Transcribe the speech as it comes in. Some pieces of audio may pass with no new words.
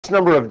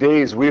Number of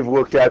days we've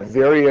looked at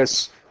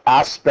various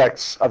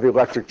aspects of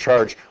electric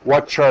charge,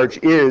 what charge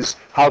is,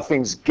 how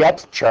things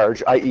get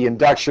charged, i.e.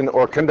 induction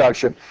or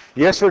conduction.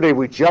 Yesterday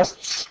we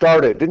just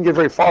started, didn't get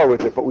very far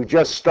with it, but we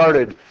just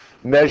started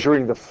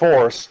measuring the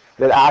force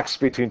that acts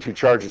between two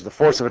charges, the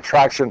force of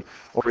attraction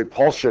or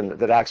repulsion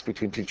that acts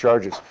between two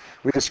charges.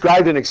 We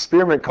described an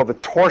experiment called the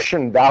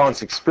torsion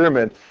balance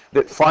experiment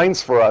that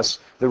finds for us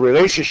the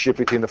relationship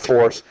between the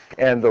force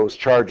and those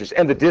charges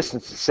and the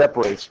distance that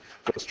separates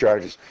those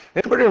charges.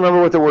 Anybody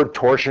remember what the word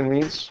torsion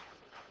means?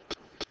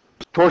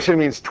 Torsion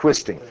means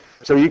twisting.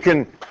 So you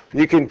can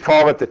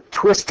call it the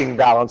twisting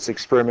balance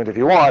experiment if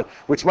you want,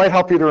 which might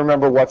help you to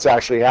remember what's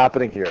actually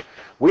happening here.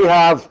 We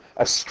have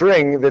a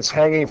string that's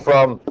hanging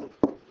from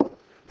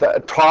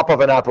the top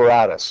of an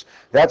apparatus.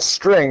 That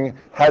string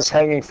has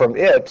hanging from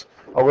it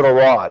a little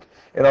rod.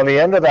 And on the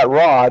end of that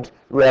rod,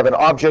 we have an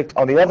object.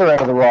 On the other end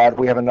of the rod,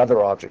 we have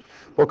another object.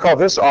 We'll call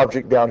this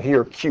object down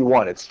here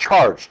Q1. It's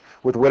charged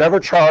with whatever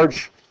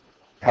charge,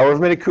 however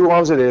many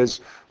coulombs it is,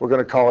 we're going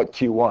to call it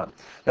Q1.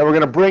 Now we're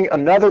going to bring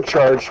another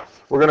charge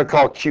we're going to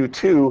call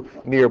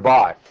Q2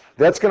 nearby.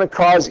 That's going to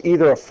cause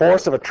either a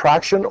force of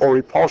attraction or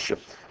repulsion.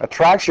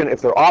 Attraction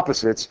if they're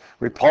opposites,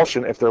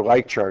 repulsion if they're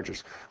like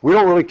charges. We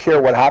don't really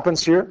care what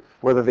happens here,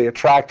 whether they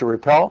attract or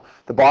repel.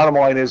 The bottom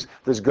line is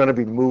there's going to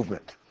be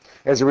movement.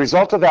 As a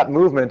result of that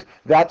movement,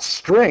 that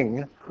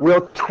string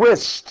will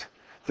twist.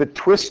 The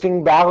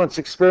twisting balance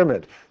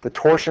experiment, the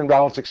torsion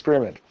balance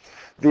experiment.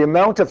 The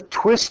amount of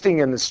twisting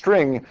in the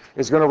string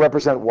is going to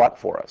represent what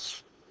for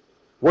us?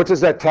 What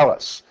does that tell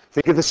us?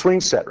 Think of the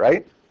swing set,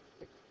 right?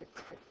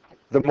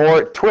 The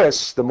more it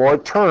twists, the more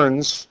it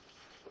turns,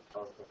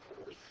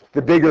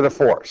 the bigger the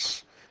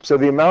force. So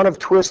the amount of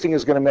twisting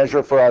is going to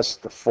measure for us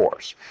the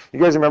force. You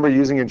guys remember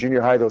using in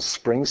junior high those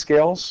spring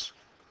scales?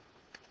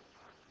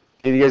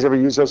 Did you guys ever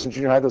use those in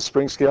junior high, those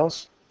spring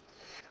scales?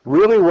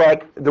 Really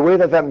the way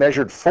that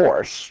measured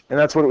force, and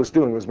that's what it was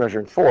doing, was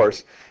measuring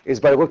force, is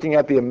by looking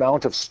at the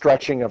amount of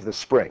stretching of the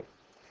spring.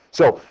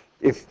 So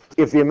if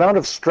the amount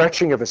of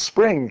stretching of a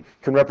spring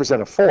can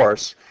represent a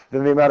force,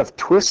 then the amount of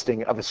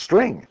twisting of a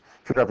string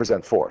can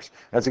represent force.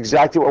 That's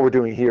exactly what we're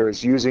doing here,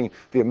 is using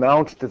the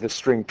amount that the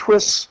string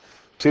twists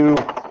to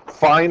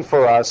find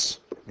for us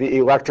the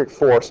electric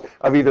force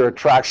of either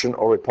attraction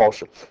or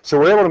repulsion. So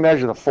we're able to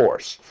measure the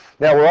force.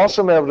 Now we're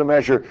also able to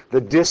measure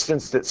the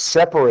distance that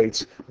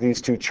separates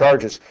these two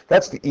charges.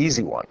 That's the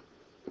easy one.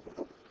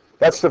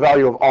 That's the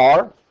value of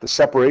R, the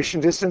separation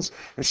distance,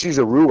 and she's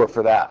a ruler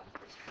for that.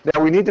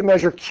 Now we need to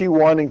measure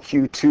Q1 and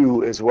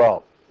Q2 as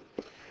well.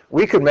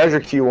 We could measure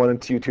Q1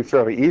 and Q2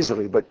 fairly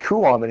easily, but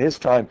Coulomb in his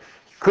time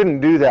couldn't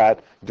do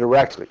that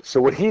directly.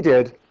 So what he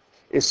did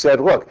is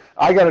said, look,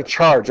 I got a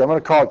charge. I'm going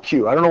to call it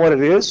Q. I don't know what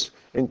it is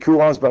in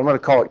coulombs, but I'm going to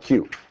call it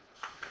Q.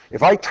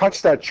 If I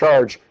touch that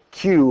charge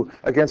Q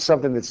against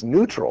something that's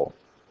neutral,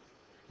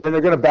 then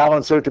they're going to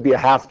balance out to be a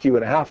half Q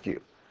and a half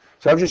Q.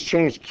 So I've just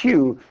changed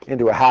Q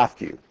into a half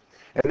Q.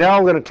 And now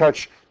I'm going to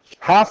touch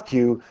half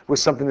Q with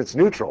something that's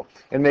neutral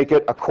and make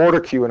it a quarter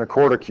Q and a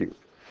quarter Q.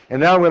 And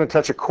now I'm going to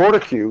touch a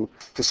quarter Q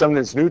to something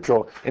that's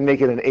neutral and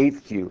make it an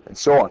eighth Q, and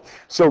so on.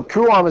 So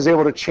Coulomb is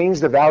able to change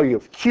the value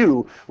of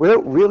Q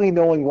without really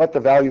knowing what the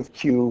value of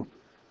Q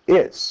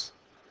is.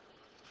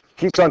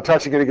 Keeps on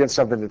touching it against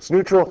something that's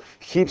neutral,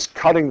 keeps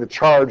cutting the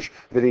charge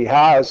that he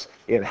has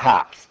in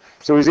half.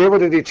 So he's able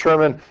to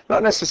determine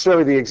not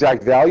necessarily the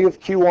exact value of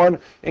Q1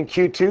 and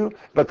Q2,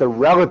 but the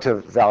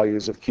relative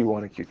values of Q1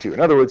 and Q2. In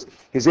other words,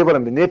 he's able to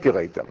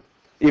manipulate them,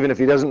 even if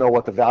he doesn't know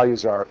what the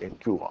values are in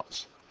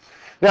coulombs.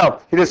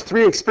 Now, he does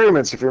 3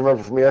 experiments, if you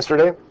remember from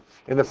yesterday.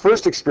 In the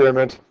first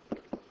experiment,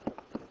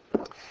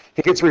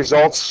 he gets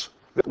results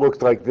that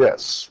looked like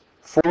this.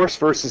 Force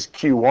versus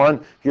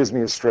Q1 gives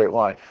me a straight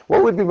line.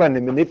 What would be my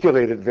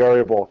manipulated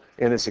variable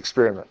in this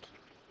experiment?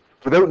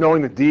 Without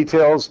knowing the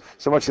details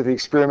so much of the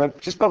experiment,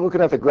 just by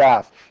looking at the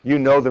graph, you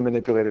know the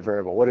manipulated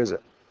variable. What is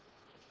it?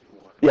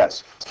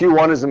 Yes,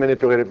 Q1 is the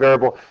manipulated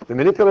variable. The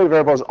manipulated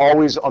variable is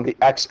always on the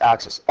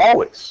x-axis,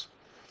 always.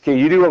 Okay,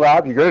 you do a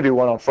lab, you're going to do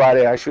one on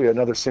Friday, actually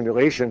another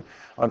simulation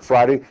on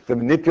Friday. The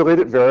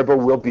manipulated variable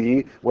will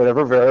be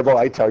whatever variable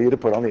I tell you to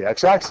put on the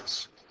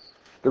x-axis.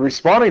 The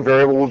responding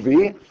variable will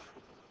be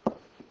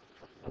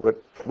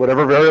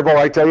whatever variable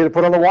I tell you to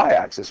put on the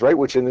y-axis, right,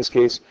 which in this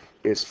case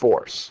is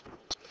force.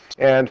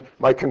 And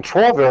my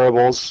control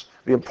variables,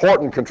 the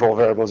important control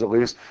variables at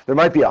least, there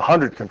might be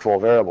 100 control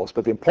variables,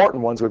 but the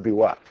important ones would be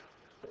what?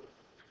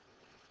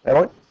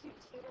 Emily?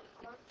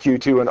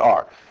 Q2 and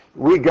R.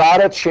 We got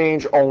to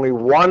change only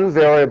one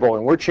variable,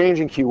 and we're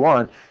changing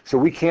Q1, so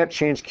we can't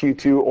change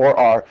Q2 or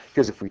R,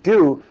 because if we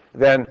do,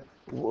 then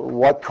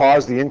what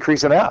caused the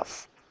increase in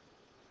F?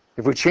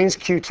 If we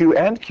changed Q2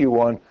 and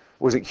Q1,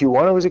 was it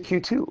Q1 or was it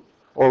Q2?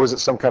 Or was it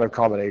some kind of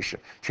combination?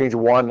 Change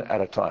one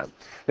at a time.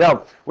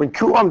 Now, when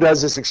Coulomb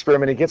does this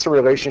experiment, he gets a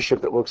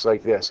relationship that looks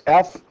like this.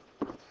 F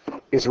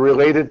is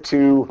related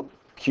to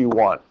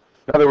Q1.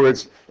 In other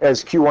words,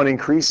 as Q1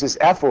 increases,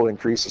 F will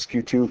increase. As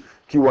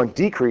Q1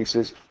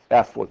 decreases,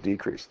 F will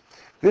decrease.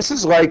 This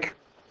is like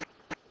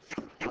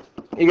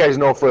You guys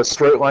know for a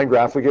straight line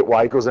graph, we get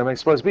y equals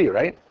mx plus b,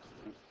 right?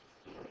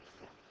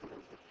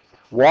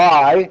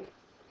 Y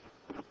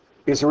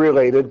is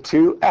related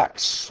to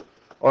x.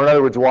 Or in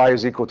other words, y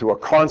is equal to a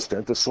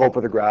constant, the slope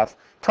of the graph,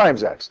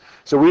 times x.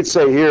 So we'd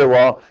say here,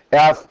 well,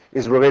 f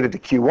is related to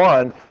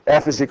q1,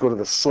 f is equal to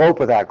the slope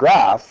of that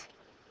graph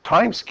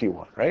times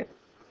q1, right?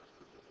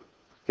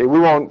 Okay, we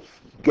won't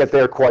get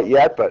there quite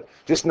yet, but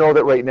just know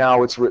that right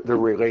now they're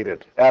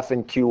related. F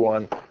and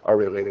q1 are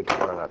related to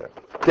one another.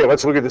 Okay,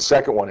 let's look at the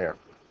second one here.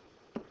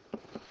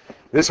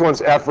 This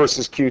one's f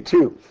versus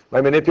q2.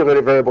 My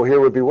manipulated variable here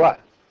would be what?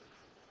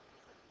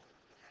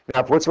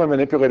 Now, what's my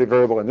manipulated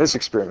variable in this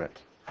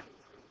experiment?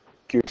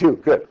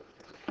 Q2, good.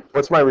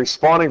 What's my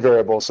responding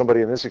variable,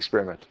 somebody in this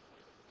experiment?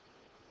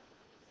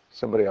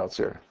 Somebody else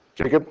here.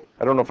 Jacob,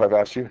 I don't know if I've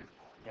asked you.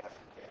 Yeah.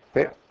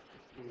 Okay.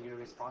 Can you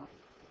respond?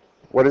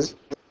 What is?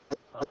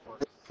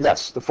 Force.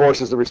 Yes, the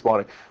force is the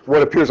responding.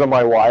 What appears on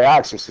my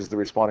y-axis is the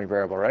responding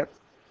variable, right?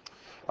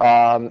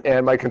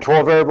 And my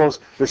control variables,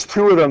 there's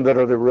two of them that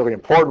are the really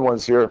important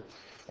ones here.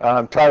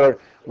 Tyler,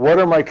 what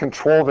are my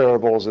control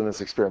variables in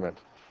this experiment?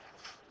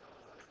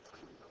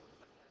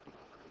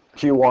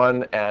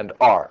 Q1 and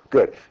R.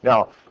 Good.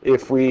 Now,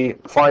 if we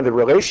find the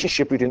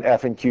relationship between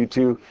F and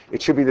Q2,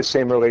 it should be the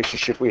same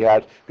relationship we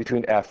had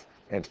between F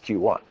and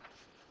Q1.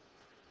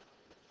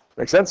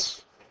 Make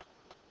sense?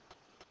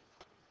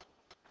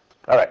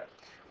 All right.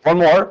 One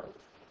more.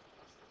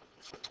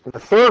 The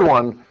third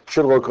one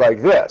should look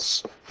like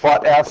this.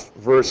 Plot F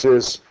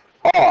versus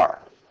R.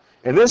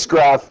 And this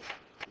graph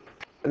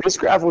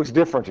looks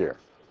different here.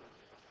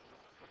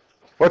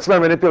 What's my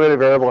manipulated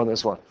variable in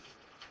this one?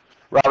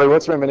 Robbie,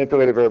 what's my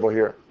manipulated variable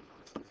here?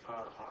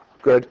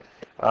 Good.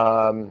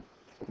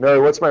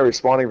 Mary, what's my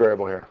responding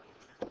variable here?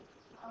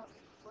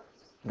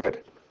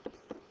 Good.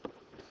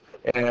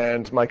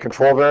 And my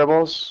control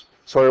variables?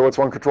 Sorry, what's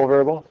one control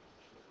variable?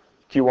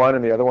 Q1,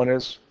 and the other one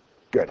is?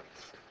 Good.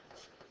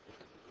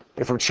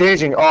 If I'm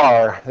changing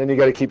R, then you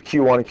got to keep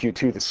Q1 and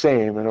Q2 the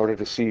same in order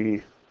to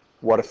see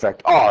what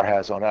effect R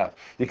has on F.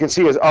 You can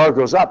see as R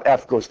goes up,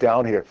 F goes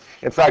down here.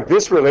 In fact,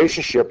 this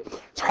relationship,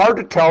 it's hard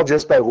to tell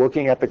just by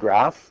looking at the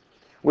graph.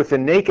 With the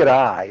naked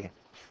eye,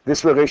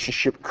 this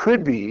relationship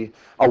could be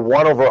a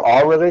 1 over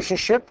R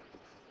relationship,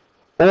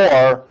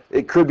 or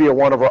it could be a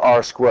 1 over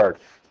R squared.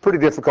 It's pretty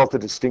difficult to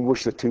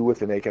distinguish the two with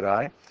the naked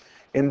eye.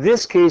 In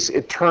this case,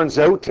 it turns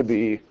out to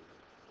be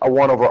a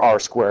 1 over R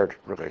squared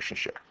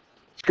relationship.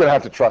 You're going to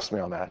have to trust me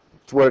on that.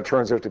 It's what it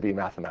turns out to be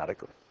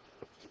mathematically.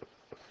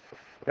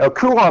 Now,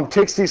 Coulomb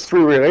takes these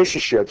three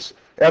relationships,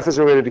 F is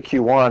related to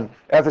Q1,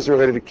 F is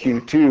related to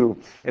Q2,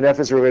 and F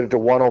is related to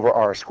 1 over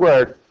R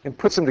squared, and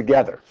puts them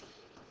together.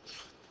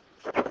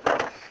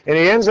 And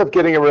he ends up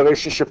getting a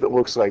relationship that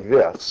looks like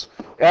this.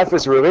 F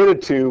is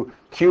related to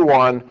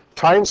Q1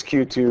 times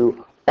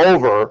Q2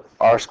 over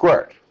R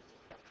squared.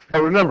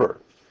 Now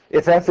remember,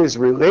 if F is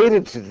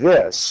related to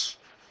this,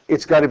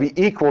 it's got to be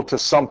equal to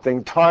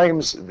something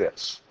times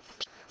this.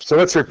 So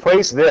let's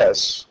replace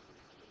this.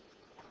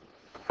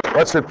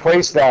 Let's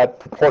replace that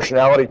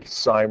proportionality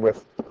sign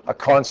with a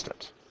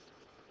constant.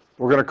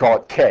 We're going to call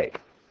it K.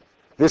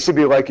 This would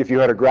be like if you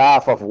had a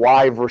graph of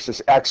y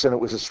versus x and it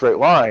was a straight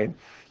line,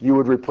 you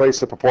would replace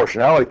the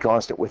proportionality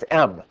constant with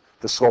m,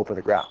 the slope of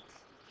the graph.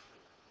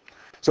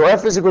 So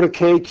F is equal to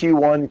K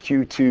Q1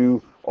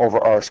 Q2 over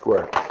R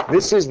squared.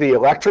 This is the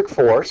electric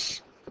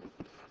force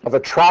of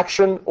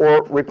attraction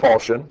or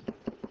repulsion,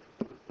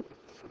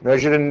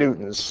 measured in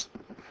newtons,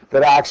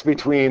 that acts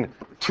between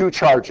two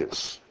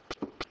charges,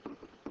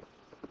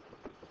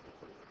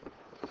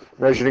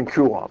 measured in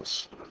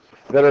coulombs,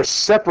 that are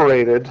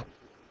separated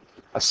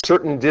a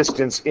certain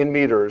distance in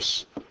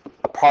meters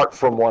apart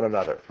from one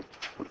another.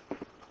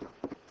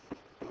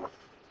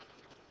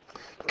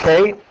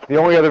 K, the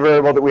only other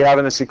variable that we have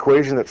in this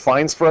equation that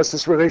finds for us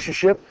this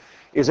relationship,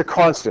 is a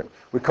constant.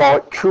 We call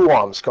it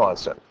Coulomb's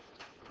constant.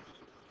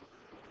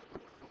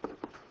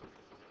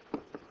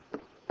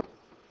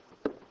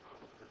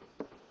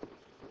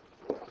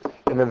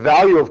 And the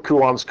value of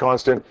Coulomb's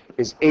constant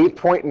is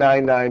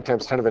 8.99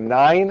 times 10 to the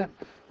 9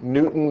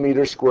 Newton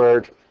meter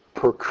squared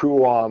per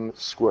Coulomb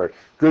squared.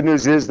 Good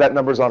news is that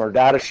number's on our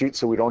data sheet,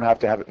 so we don't have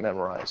to have it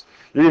memorized.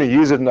 You're going to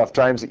use it enough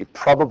times that you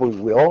probably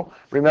will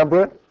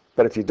remember it,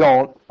 but if you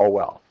don't, oh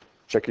well.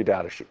 Check your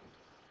data sheet.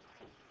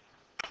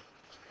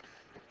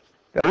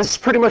 Now, this is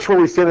pretty much where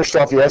we finished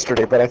off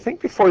yesterday, but I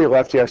think before you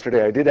left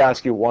yesterday, I did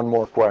ask you one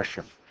more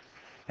question.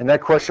 And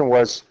that question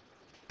was,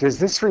 does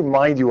this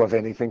remind you of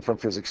anything from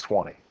Physics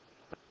 20?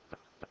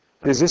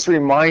 Does this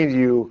remind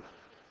you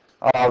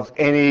of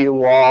any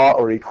law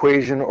or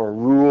equation or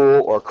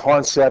rule or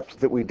concept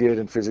that we did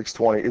in Physics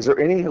 20? Is there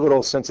any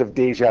little sense of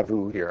deja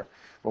vu here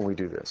when we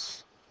do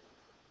this?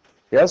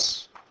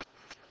 Yes?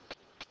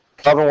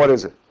 Calvin, what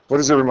is it? What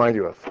does it remind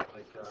you of?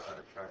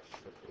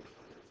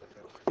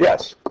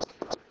 Yes.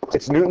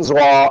 It's Newton's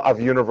law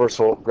of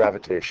universal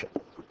gravitation.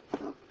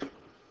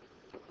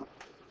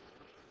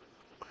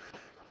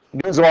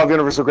 Newton's law of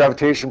universal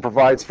gravitation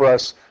provides for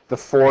us the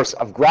force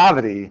of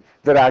gravity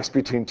that acts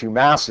between two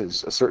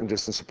masses a certain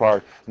distance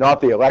apart,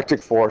 not the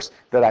electric force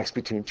that acts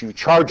between two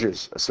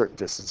charges a certain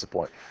distance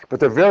apart. But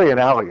they're very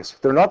analogous.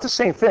 They're not the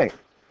same thing.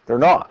 They're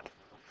not.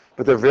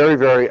 But they're very,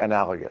 very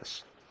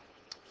analogous.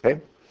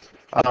 Okay?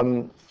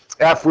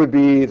 F would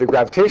be the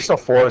gravitational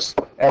force,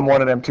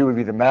 M1 and M2 would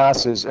be the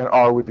masses, and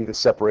R would be the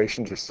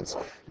separation distance.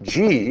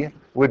 G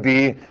would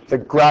be the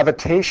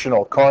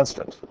gravitational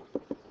constant.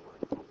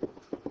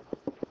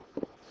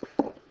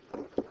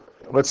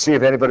 Let's see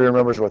if anybody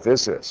remembers what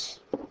this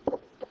is.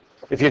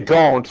 If you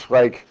don't,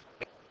 like,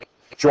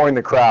 join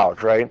the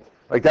crowd, right?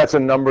 Like, that's a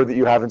number that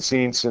you haven't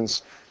seen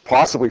since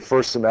possibly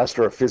first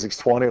semester of Physics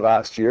 20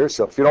 last year.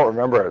 So if you don't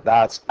remember it,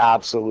 that's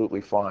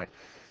absolutely fine.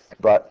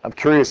 But I'm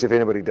curious if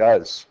anybody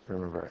does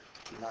remember it.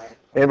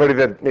 Anybody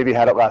that maybe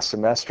had it last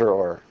semester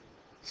or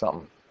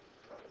something.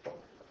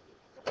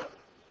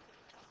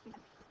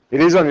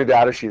 It is on your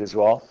data sheet as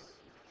well.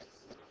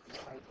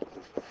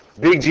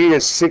 Big G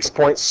is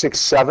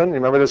 6.67,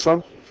 remember this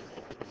one?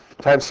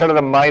 Times 10 to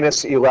the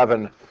minus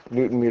 11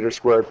 Newton meter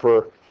squared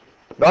per,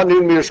 not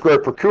Newton meter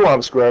squared per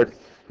Coulomb squared,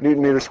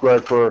 Newton meter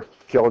squared per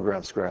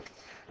kilogram squared.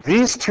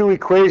 These two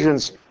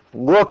equations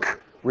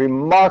look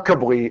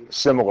remarkably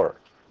similar.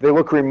 They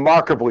look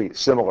remarkably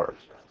similar.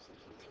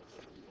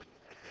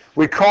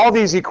 We call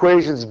these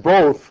equations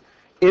both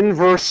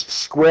inverse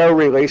square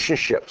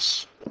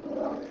relationships.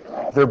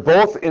 They're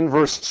both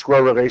inverse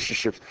square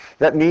relationships.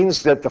 That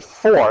means that the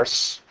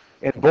force,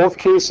 in both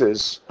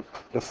cases,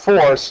 the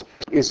force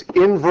is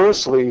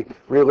inversely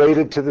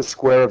related to the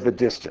square of the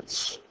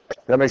distance. Does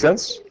that make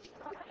sense?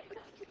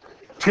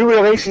 Two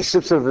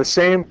relationships are the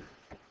same,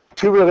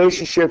 two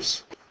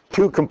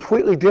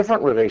completely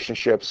different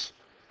relationships,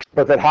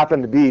 but that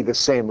happen to be the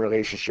same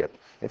relationship,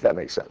 if that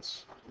makes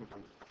sense.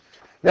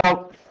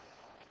 Now,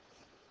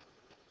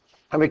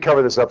 let me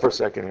cover this up for a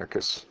second here,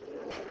 because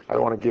I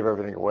don't want to give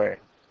everything away.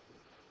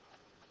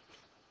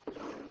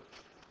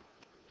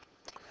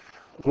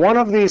 One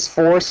of these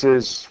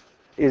forces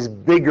is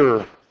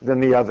bigger than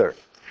the other.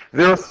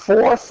 There are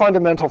four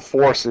fundamental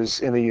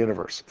forces in the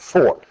universe.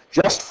 Four.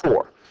 Just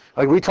four.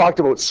 Like we talked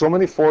about so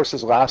many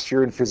forces last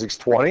year in Physics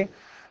 20.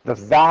 The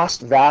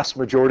vast, vast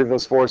majority of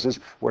those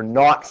forces were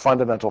not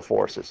fundamental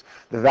forces.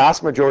 The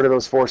vast majority of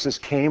those forces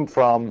came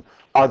from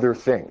other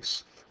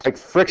things. Like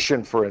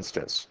friction, for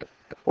instance.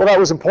 Well, that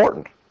was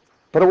important,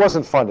 but it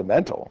wasn't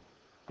fundamental.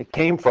 It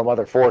came from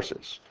other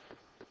forces.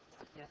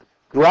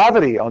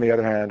 Gravity, on the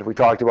other hand, we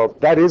talked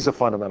about, that is a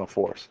fundamental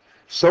force.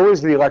 So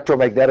is the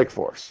electromagnetic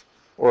force,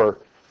 or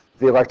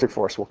the electric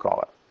force, we'll call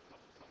it.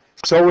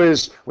 So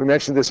is, we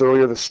mentioned this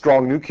earlier, the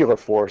strong nuclear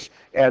force,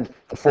 and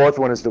the fourth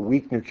one is the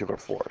weak nuclear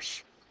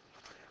force.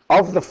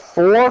 Of the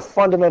four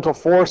fundamental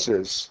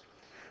forces,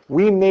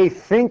 we may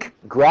think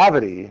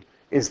gravity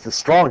is the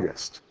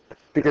strongest,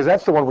 because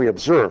that's the one we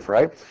observe,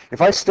 right?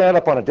 If I stand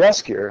up on a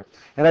desk here,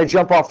 and I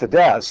jump off the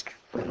desk,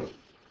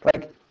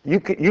 like,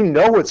 you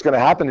know what's going to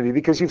happen to me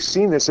because you've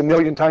seen this a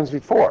million times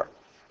before,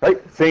 right?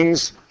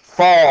 Things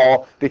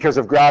fall because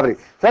of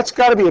gravity. That's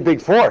got to be a big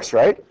force,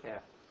 right? Yeah.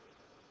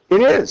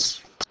 It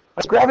is.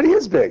 Gravity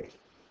is big,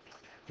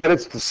 but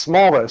it's the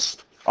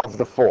smallest of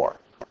the four.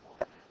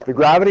 The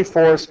gravity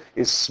force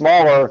is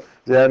smaller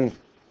than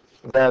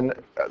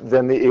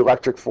the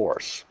electric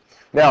force.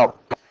 Now,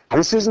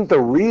 this isn't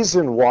the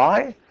reason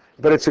why,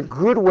 but it's a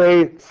good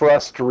way for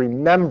us to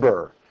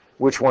remember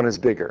which one is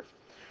bigger.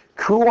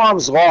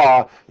 Coulomb's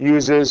law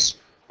uses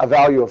a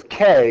value of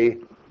K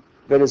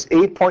that is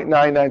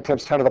 8.99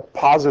 times 10 to the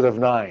positive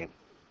 9.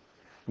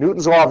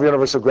 Newton's law of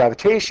universal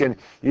gravitation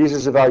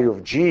uses a value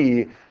of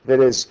G that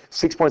is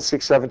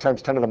 6.67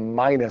 times 10 to the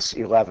minus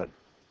 11.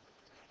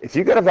 If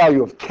you get a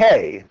value of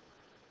K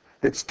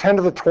that's 10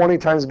 to the 20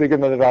 times bigger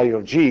than the value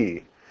of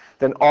G,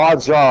 then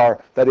odds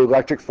are that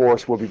electric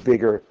force will be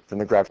bigger than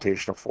the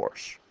gravitational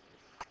force.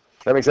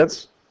 That make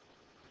sense?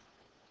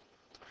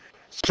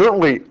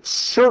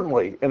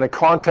 Certainly, in the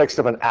context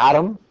of an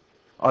atom,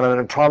 on an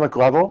atomic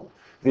level,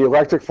 the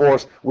electric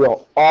force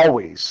will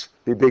always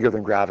be bigger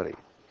than gravity.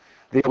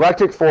 The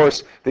electric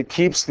force that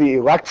keeps the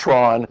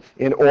electron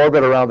in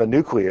orbit around the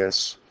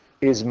nucleus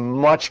is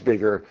much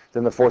bigger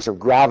than the force of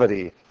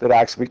gravity that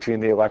acts between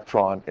the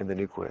electron and the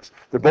nucleus.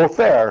 They're both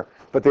there,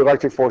 but the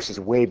electric force is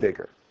way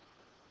bigger.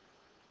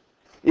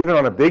 Even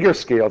on a bigger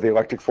scale, the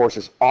electric force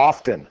is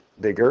often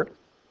bigger.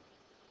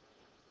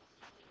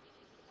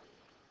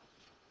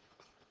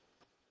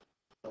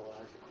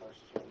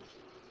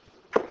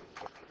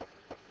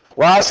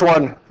 Last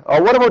one,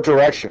 what about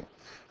direction?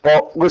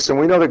 Well, listen,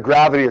 we know that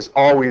gravity is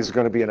always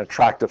going to be an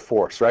attractive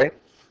force, right?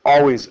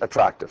 Always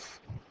attractive.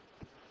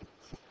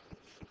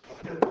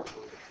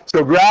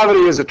 So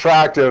gravity is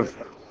attractive,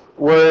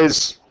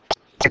 whereas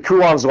the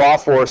Coulomb's law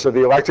force, or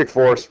the electric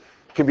force,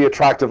 can be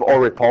attractive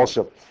or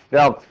repulsive.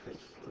 Now,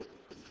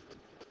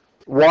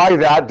 why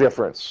that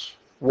difference?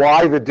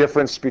 Why the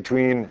difference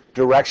between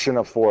direction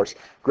of force?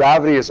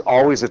 Gravity is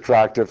always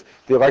attractive.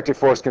 The electric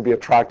force can be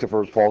attractive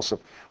or repulsive.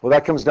 Well,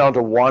 that comes down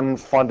to one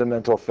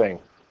fundamental thing.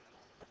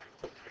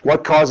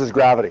 What causes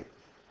gravity?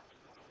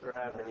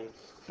 Gravity.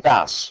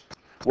 Mass.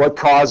 What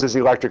causes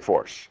electric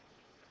force?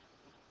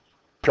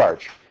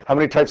 Charge. How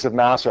many types of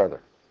mass are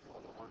there?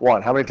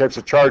 One. How many types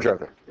of charge are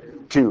there?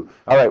 Two.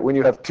 All right, when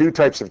you have two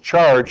types of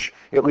charge,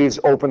 it leaves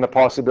open the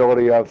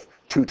possibility of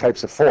two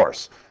types of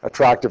force,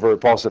 attractive or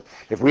repulsive.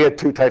 If we had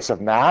two types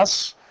of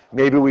mass,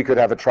 maybe we could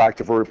have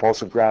attractive or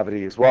repulsive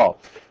gravity as well.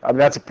 I mean,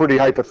 that's a pretty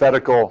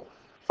hypothetical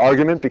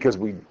argument because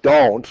we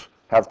don't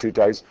have two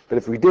types, but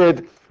if we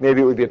did,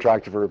 maybe it would be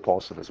attractive or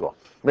repulsive as well.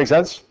 Make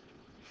sense?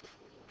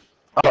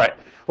 All right,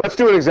 let's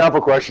do an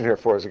example question here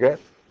for us, okay?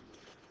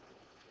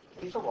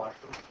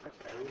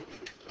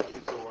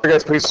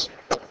 Guys, please.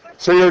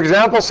 So your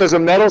example says a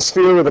metal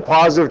sphere with a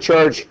positive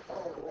charge of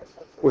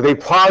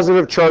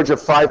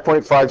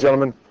 5.5,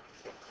 gentlemen,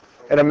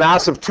 and a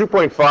mass of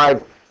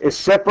 2.5 is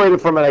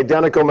separated from an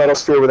identical metal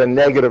sphere with a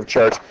negative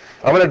charge.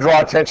 I'm going to draw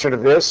attention to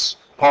this,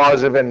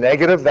 positive and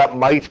negative. That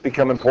might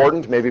become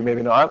important, maybe,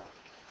 maybe not.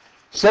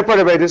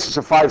 Separated by a distance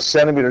of 5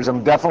 centimeters.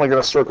 I'm definitely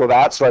going to circle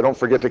that so I don't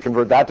forget to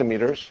convert that to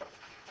meters.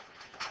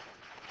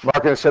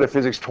 Marking a set of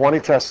Physics 20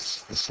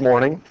 tests this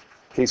morning.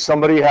 Okay,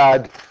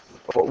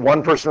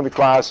 one person in the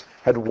class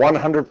had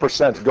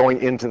 100% going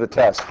into the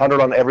test,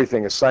 100 on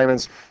everything,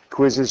 assignments,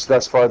 quizzes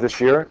thus far this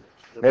year.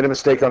 Made a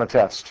mistake on a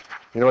test.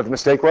 You know what the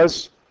mistake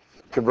was?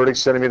 Converting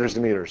centimeters to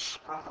meters.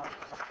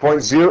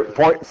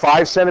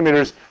 0.5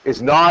 centimeters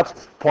is not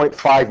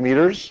 0.5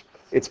 meters,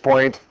 it's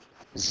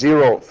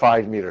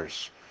 0.05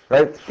 meters.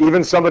 Right?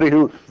 Even somebody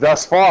who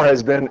thus far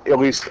has been, at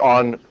least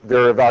on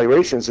their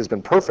evaluations, has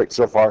been perfect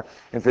so far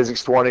in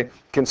Physics 20,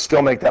 can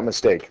still make that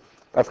mistake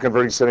of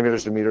converting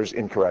centimeters to meters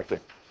incorrectly.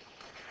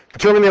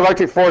 Determine the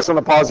electric force on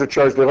the positive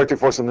charge, the electric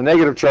force on the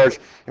negative charge,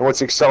 and what's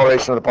the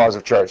acceleration of the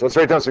positive charge. Let's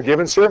write down some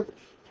givens here.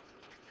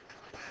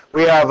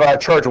 We have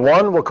charge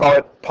 1, we'll call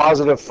it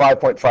positive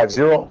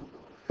 5.50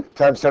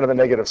 times 10 to the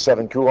negative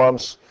 7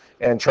 coulombs.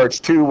 And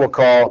charge 2 we'll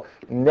call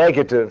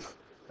negative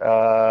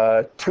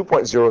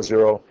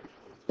 2.00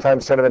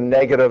 times 10 to the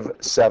negative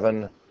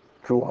 7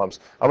 coulombs.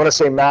 I'm going to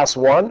say mass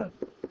 1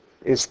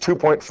 is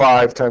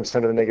 2.5 times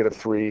 10 to the negative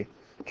 3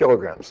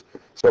 kilograms.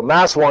 So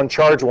mass 1,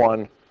 charge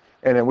 1,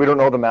 and then we don't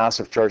know the mass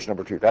of charge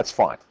number 2. That's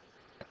fine.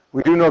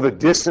 We do know the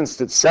distance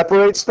that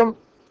separates them.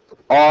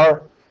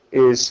 R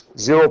is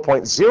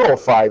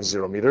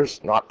 0.050 meters,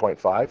 not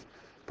 0.5,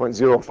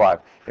 0.05.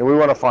 And we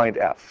want to find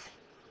F.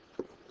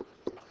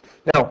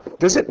 Now,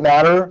 does it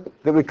matter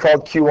that we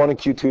called Q1 and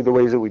Q2 the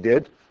ways that we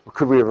did? Or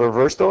could we have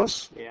reversed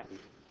those? Yeah.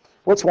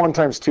 What's 1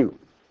 times 2?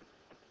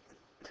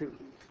 2.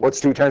 What's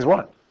 2 times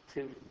 1?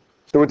 2.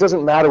 So it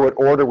doesn't matter what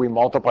order we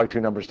multiply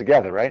two numbers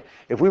together, right?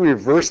 If we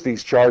reverse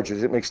these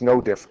charges, it makes no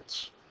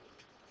difference.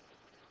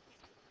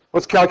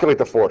 Let's calculate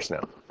the force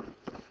now.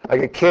 I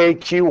get K,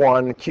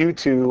 Q1,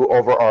 Q2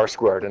 over R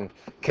squared. And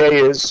K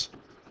is,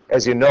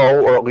 as you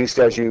know, or at least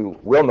as you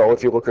will know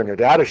if you look on your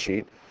data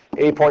sheet,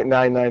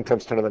 8.99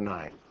 times 10 to the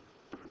 9.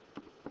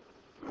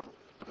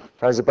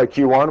 Times it by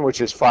Q1,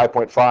 which is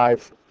 5.5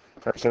 times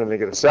 10 to the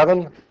negative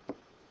 7.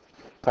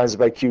 Times it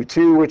by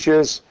Q2, which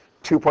is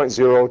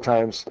 2.0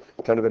 times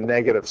 10 to the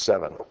negative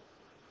 7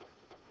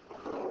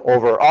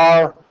 over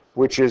R,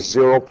 which is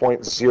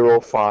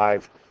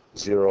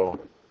 0.050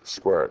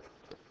 squared.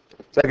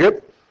 Is that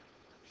good?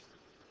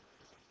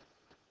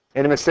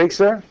 Any mistakes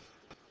there?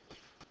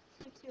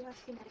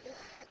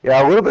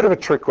 Yeah, a little bit of a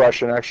trick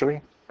question,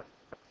 actually,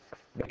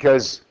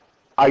 because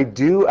I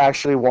do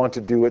actually want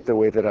to do it the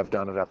way that I've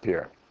done it up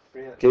here.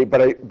 Okay,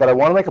 but I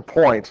want to make a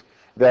point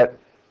that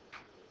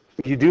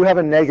you do have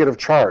a negative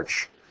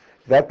charge.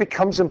 That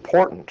becomes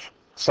important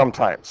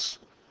sometimes,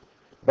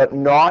 but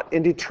not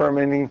in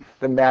determining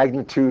the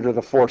magnitude of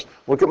the force.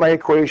 Look at my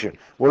equation.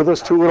 What do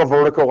those two little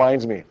vertical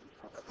lines mean?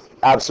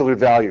 Absolute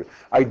value.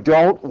 I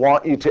don't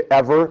want you to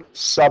ever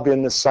sub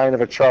in the sign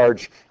of a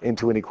charge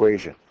into an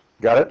equation.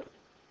 Got it?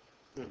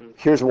 Mm-hmm.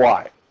 Here's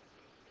why.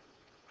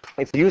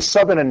 If you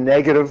sub in a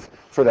negative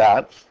for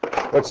that,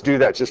 let's do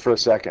that just for a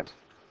second.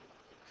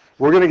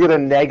 We're going to get a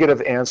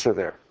negative answer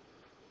there.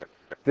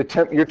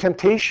 Your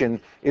temptation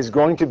is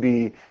going to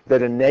be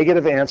that a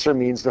negative answer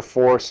means the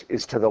force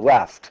is to the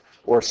left,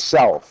 or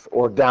south,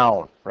 or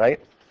down, right?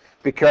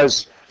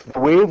 Because the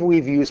way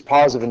we've used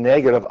positive and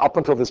negative up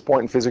until this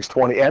point in Physics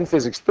 20 and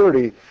Physics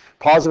 30,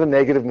 positive and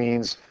negative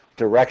means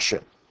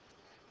direction.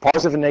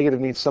 Positive and negative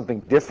means something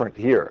different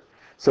here.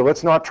 So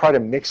let's not try to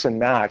mix and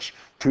match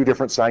two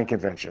different sign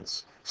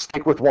conventions.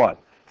 Stick with one.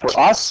 For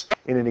us,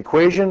 in an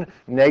equation,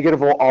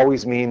 negative will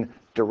always mean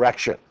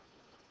direction.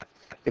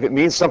 If it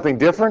means something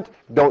different,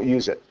 don't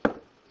use it.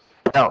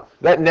 Now,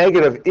 that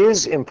negative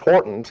is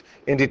important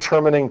in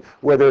determining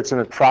whether it's an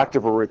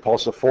attractive or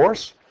repulsive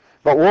force,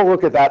 but we'll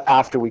look at that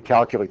after we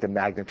calculate the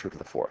magnitude of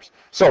the force.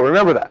 So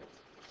remember that.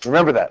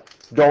 Remember that.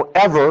 Don't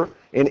ever,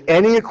 in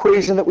any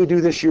equation that we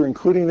do this year,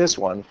 including this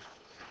one,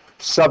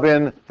 sub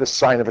in the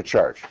sign of a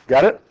charge.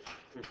 Got it?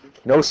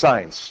 No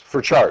signs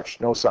for charge.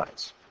 No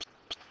signs.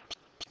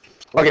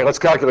 Okay, let's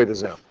calculate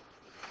this now.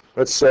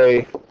 Let's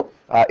say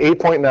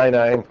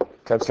 8.99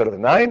 times 10 to the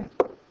 9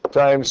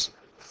 times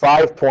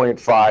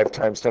 5.5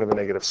 times 10 to the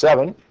negative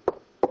 7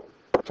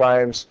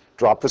 times,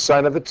 drop the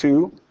sign of the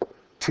 2,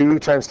 2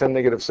 times 10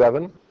 negative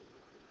 7.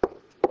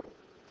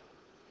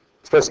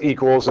 Let's press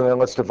equals, and then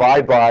let's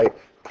divide by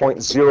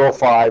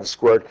 0.05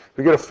 squared.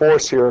 We get a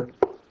force here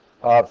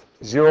of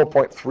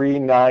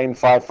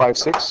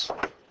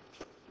 0.39556,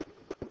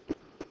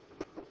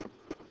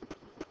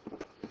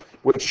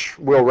 which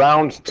will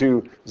round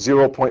to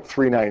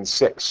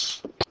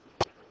 0.396.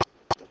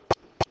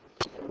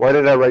 Why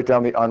did I write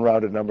down the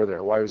unrounded number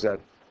there? Why was that?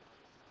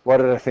 Why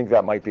did I think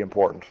that might be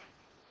important?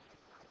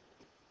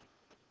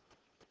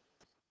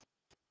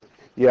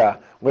 Yeah,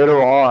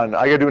 later on,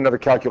 I got to do another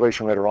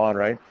calculation later on,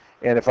 right?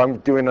 And if I'm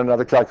doing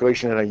another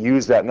calculation and I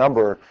use that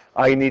number,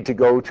 I need to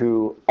go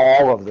to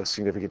all of the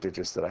significant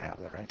digits that I have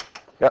there, right?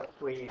 Yep.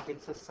 Wait, if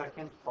it's the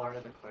second part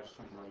of the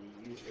question, will you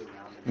use your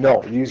rounded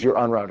No, use your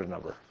unrounded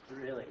number.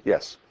 Really?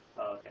 Yes.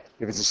 Oh, okay.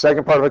 If it's the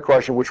second part of the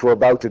question, which we're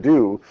about to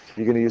do,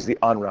 you're going to use the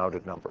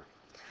unrounded number.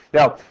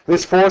 Now,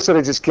 this force that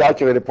I just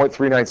calculated,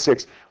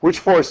 0.396, which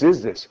force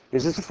is this?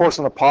 Is this the force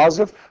on the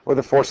positive or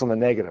the force on the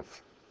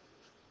negative?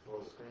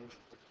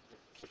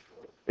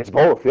 It's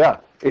both, yeah.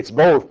 It's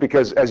both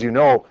because, as you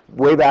know,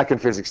 way back in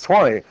Physics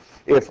 20,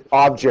 if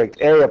object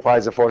A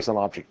applies a force on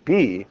object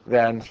B,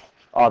 then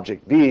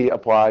object B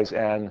applies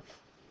an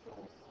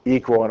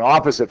equal and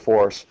opposite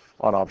force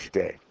on object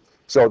A.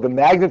 So the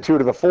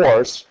magnitude of the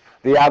force,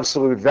 the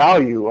absolute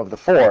value of the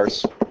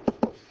force,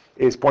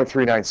 is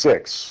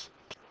 0.396.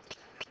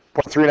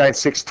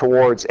 0.396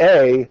 towards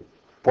A,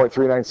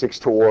 0.396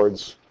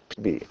 towards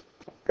B.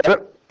 Got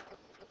it?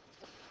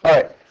 All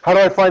right, how do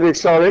I find the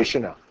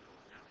acceleration now?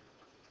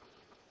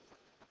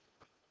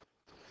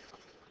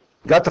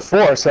 Got the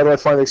force, how do I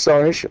find the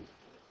acceleration?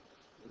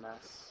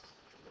 Mass.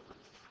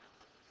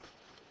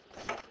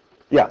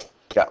 Yeah,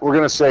 we're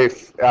going to say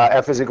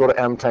F is equal to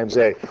M times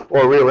A,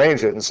 or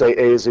rearrange it and say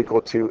A is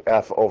equal to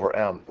F over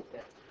M.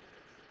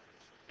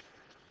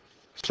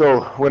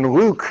 So when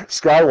Luke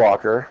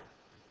Skywalker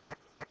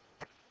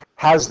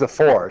has the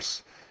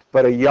force,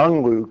 but a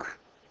young Luke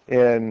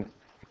in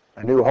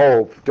A New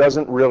Hope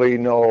doesn't really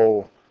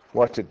know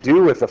what to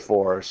do with the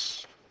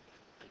force,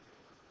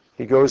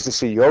 he goes to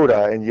see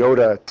Yoda, and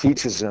Yoda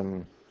teaches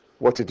him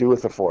what to do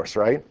with the force,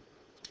 right?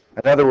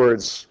 In other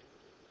words,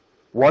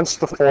 once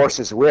the force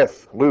is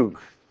with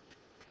Luke,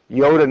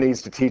 Yoda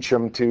needs to teach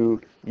him to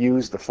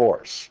use the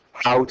force,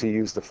 how to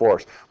use the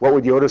force. What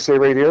would Yoda say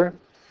right here?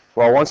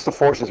 Well, once the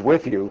force is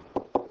with you,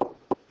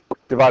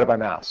 divide it by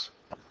mass.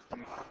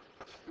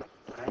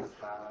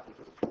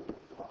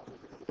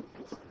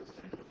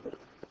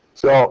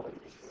 So,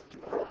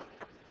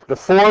 the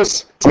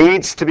force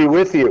needs to be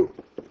with you.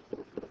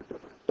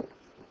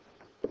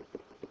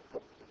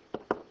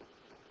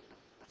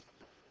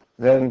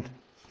 Then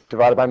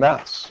divide it by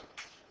mass.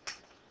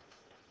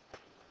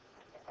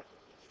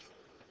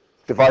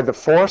 Divide the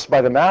force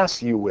by the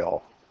mass, you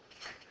will,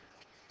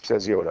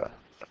 says Yoda.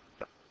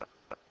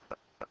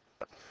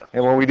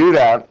 And when we do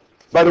that,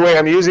 by the way,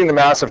 I'm using the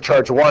mass of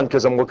charge 1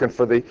 because I'm looking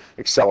for the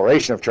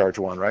acceleration of charge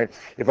 1, right?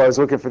 If I was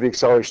looking for the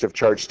acceleration of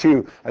charge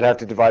 2, I'd have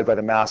to divide by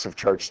the mass of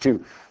charge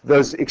 2.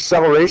 Those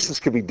accelerations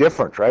could be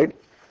different, right?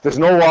 There's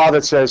no law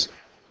that says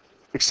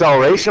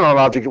acceleration on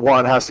object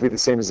 1 has to be the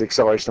same as the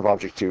acceleration of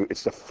object 2.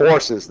 It's the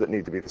forces that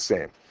need to be the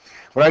same.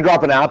 When I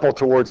drop an apple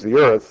towards the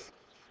earth,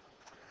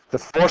 the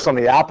force on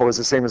the apple is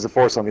the same as the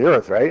force on the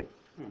earth, right?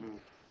 Mm-hmm.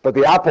 But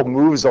the apple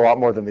moves a lot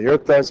more than the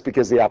earth does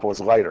because the apple is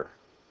lighter.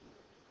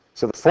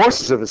 So the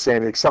forces are the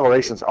same, the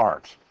accelerations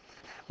aren't.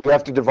 We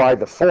have to divide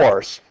the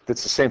force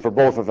that's the same for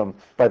both of them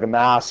by the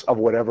mass of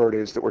whatever it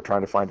is that we're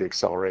trying to find the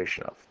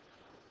acceleration of.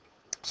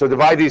 So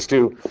divide these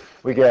two,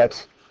 we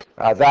get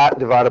that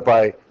divided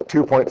by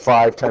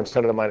 2.5 times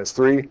 10 to the minus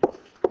 3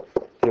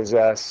 gives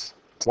us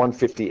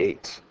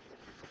 158.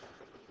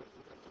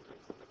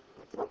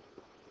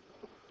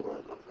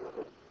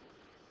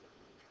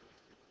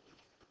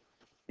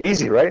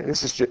 Easy, right?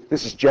 This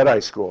is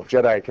Jedi school,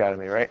 Jedi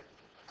Academy, right?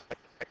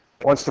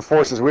 Once the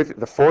force is with you,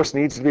 the force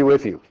needs to be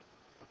with you.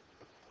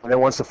 And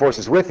then once the force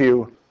is with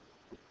you,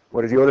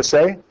 what did Yoda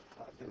say?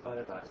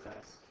 Divided by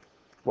mass.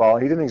 Well,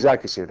 he didn't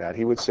exactly say that.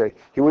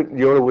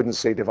 Yoda wouldn't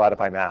say divided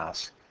by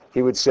mass.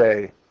 He would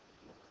say,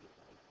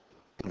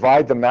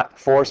 divide the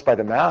force by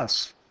the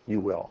mass, you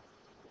will.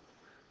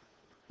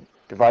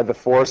 Divide the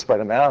force by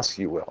the mass,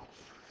 you will.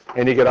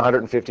 And you get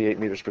 158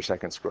 meters per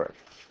second squared.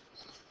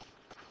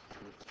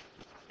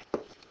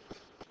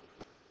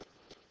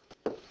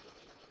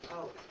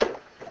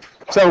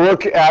 So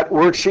look at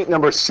worksheet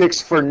number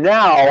 6 for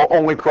now,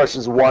 only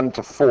questions 1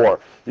 to 4.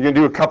 You can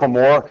do a couple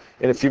more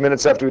in a few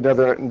minutes after we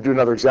do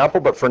another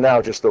example, but for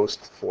now, just those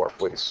 4,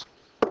 please.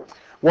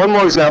 One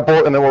more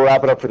example, and then we'll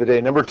wrap it up for the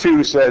day. Number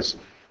 2 says,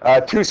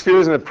 two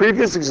spheres in the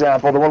previous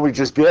example, the one we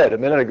just did a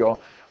minute ago,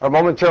 are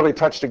momentarily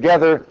touched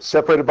together,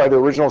 separated by the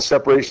original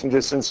separation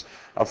distance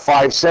of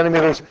 5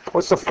 centimeters.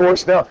 What's the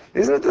force now?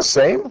 Isn't it the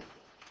same?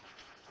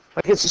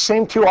 Like it's the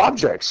same two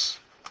objects.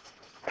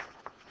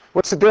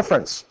 What's the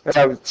difference?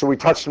 So we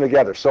touched them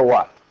together. So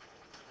what?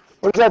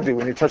 What does that do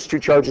when you touch two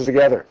charges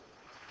together?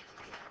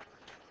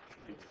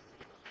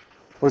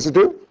 What does it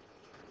do?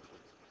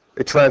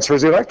 It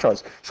transfers the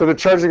electrons. So the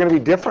charges are going to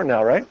be different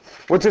now, right?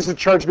 What does the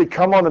charge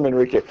become on them,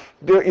 Enrique?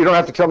 You don't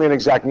have to tell me an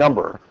exact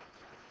number.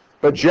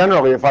 But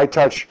generally, if I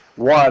touch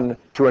one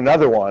to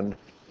another one,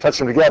 touch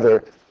them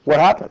together, what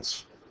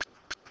happens?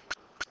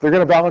 They're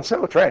going to balance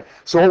out, right?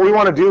 So what we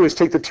want to do is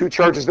take the two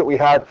charges that we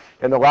had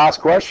in the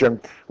last question,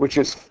 which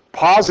is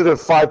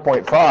positive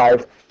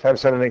 5.5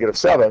 times 10 to the negative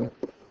 7.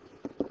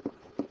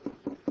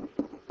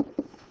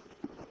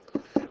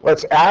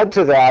 Let's add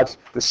to that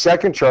the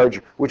second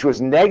charge, which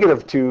was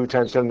negative 2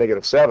 times 10 to the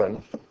negative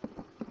 7.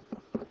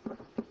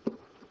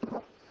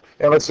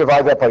 And let's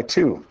divide that by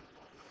 2.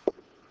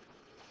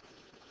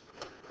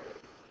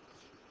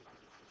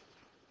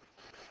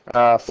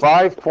 Uh,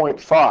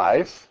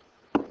 5.5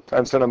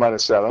 times 10 to the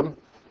minus 7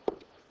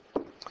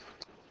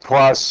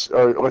 plus,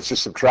 or let's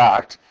just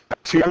subtract,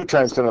 2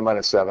 times 10 to the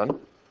minus 7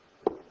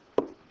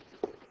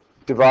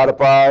 divided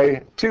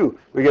by 2.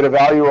 We get a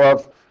value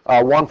of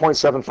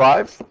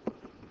 1.75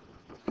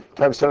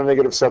 times 10 to the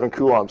negative 7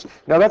 coulombs.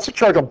 Now that's a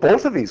charge on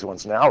both of these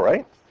ones now,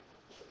 right?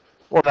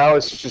 Well, now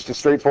it's just a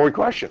straightforward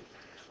question.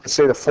 Let's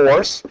say the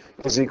force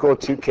is equal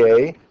to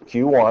K,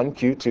 Q1,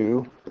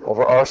 Q2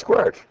 over R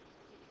squared.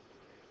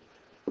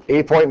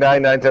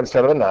 8.99 times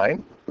 10 to the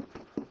 9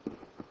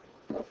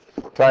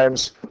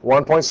 times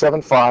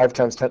 1.75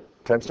 times 10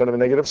 to the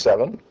negative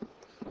 7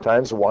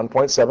 times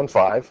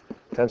 1.75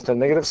 times 10 to the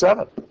negative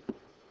 7.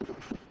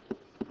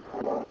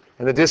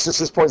 And the distance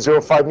is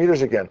 0.05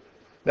 meters again.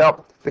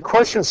 Now, the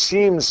question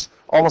seems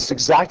almost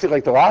exactly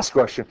like the last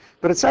question,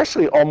 but it's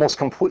actually almost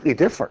completely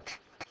different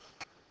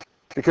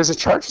because the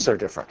charges are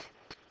different.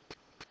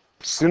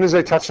 As soon as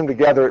I touch them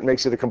together, it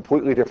makes it a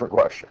completely different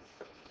question,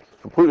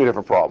 completely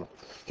different problem.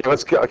 Okay,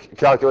 let's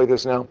calculate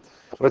this now.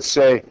 Let's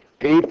say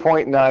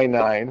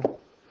 8.99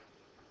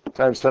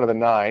 times 10 to the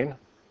 9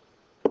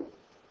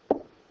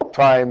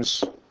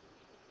 times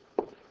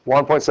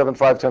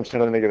 1.75 times 10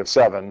 to the negative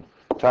 7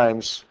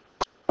 times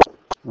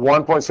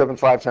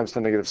 1.75 times 10 to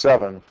the negative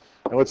 7.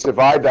 And let's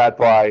divide that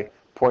by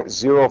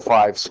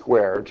 0.05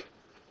 squared.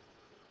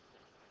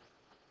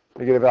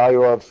 We get a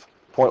value of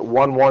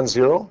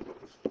 0.110.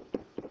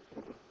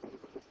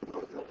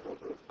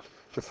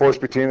 The force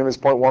between them is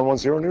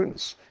 0.110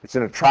 newtons. It's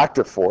an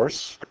attractive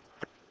force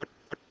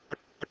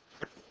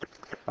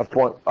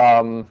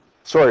of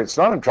sorry, it's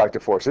not an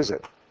attractive force, is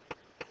it?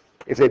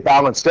 If they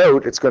balanced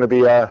out, it's going to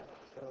be a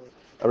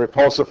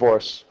repulsive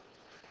force.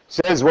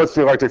 It says what's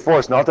the electric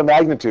force, not the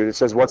magnitude. It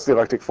says what's the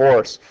electric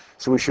force.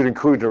 So we should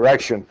include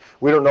direction.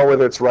 We don't know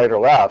whether it's right or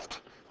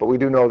left, but we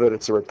do know that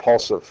it's a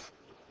repulsive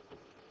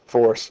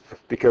force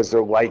because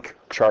they're like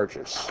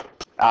charges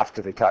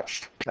after they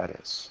touched, that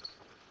is.